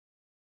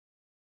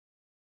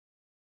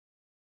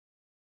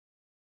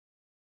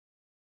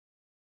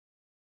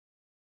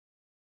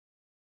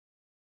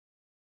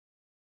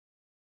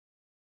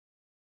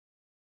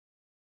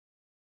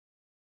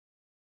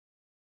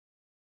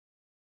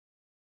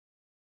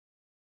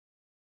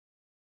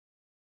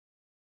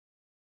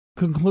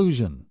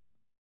Conclusion.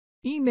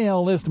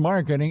 Email list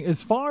marketing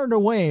is far and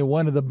away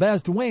one of the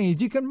best ways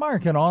you can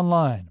market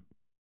online.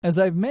 As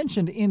I've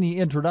mentioned in the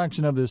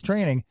introduction of this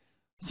training,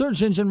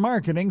 search engine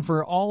marketing,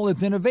 for all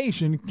its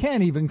innovation,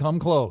 can't even come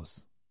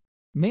close.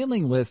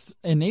 Mailing lists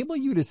enable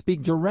you to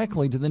speak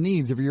directly to the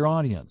needs of your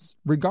audience,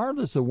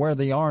 regardless of where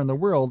they are in the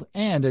world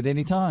and at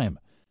any time.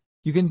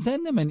 You can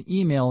send them an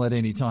email at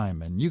any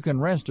time, and you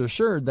can rest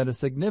assured that a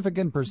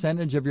significant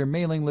percentage of your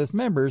mailing list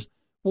members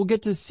will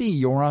get to see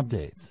your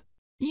updates.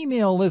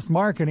 Email list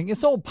marketing is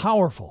so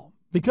powerful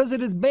because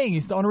it is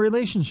based on a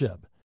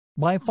relationship.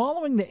 By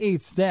following the 8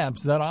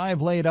 steps that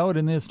I've laid out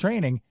in this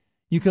training,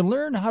 you can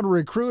learn how to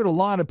recruit a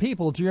lot of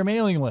people to your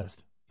mailing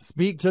list,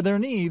 speak to their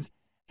needs,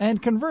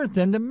 and convert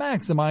them to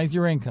maximize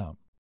your income.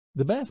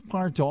 The best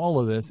part to all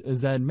of this is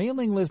that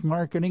mailing list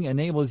marketing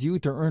enables you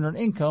to earn an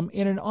income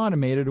in an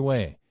automated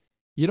way.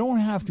 You don't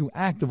have to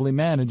actively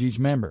manage each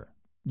member.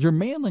 Your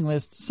mailing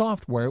list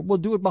software will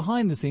do it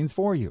behind the scenes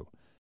for you.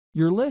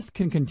 Your list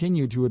can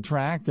continue to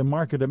attract and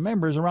market to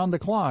members around the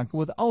clock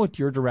without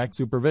your direct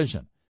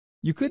supervision.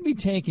 You could be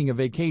taking a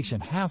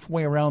vacation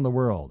halfway around the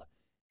world,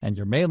 and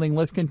your mailing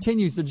list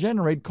continues to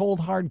generate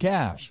cold hard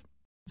cash.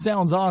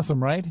 Sounds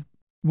awesome, right?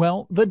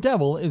 Well, the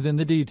devil is in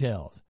the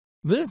details.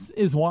 This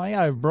is why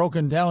I've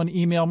broken down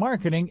email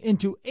marketing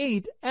into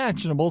 8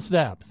 actionable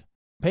steps.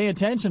 Pay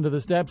attention to the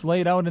steps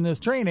laid out in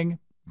this training,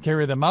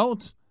 carry them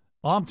out,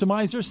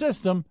 optimize your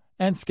system,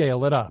 and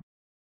scale it up.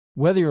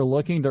 Whether you're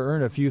looking to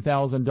earn a few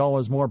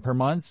 $1,000s more per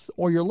month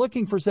or you're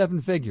looking for 7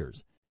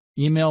 figures,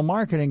 email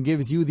marketing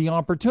gives you the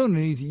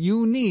opportunities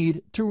you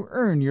need to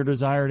earn your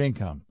desired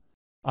income.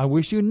 I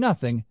wish you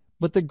nothing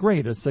but the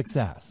greatest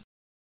success.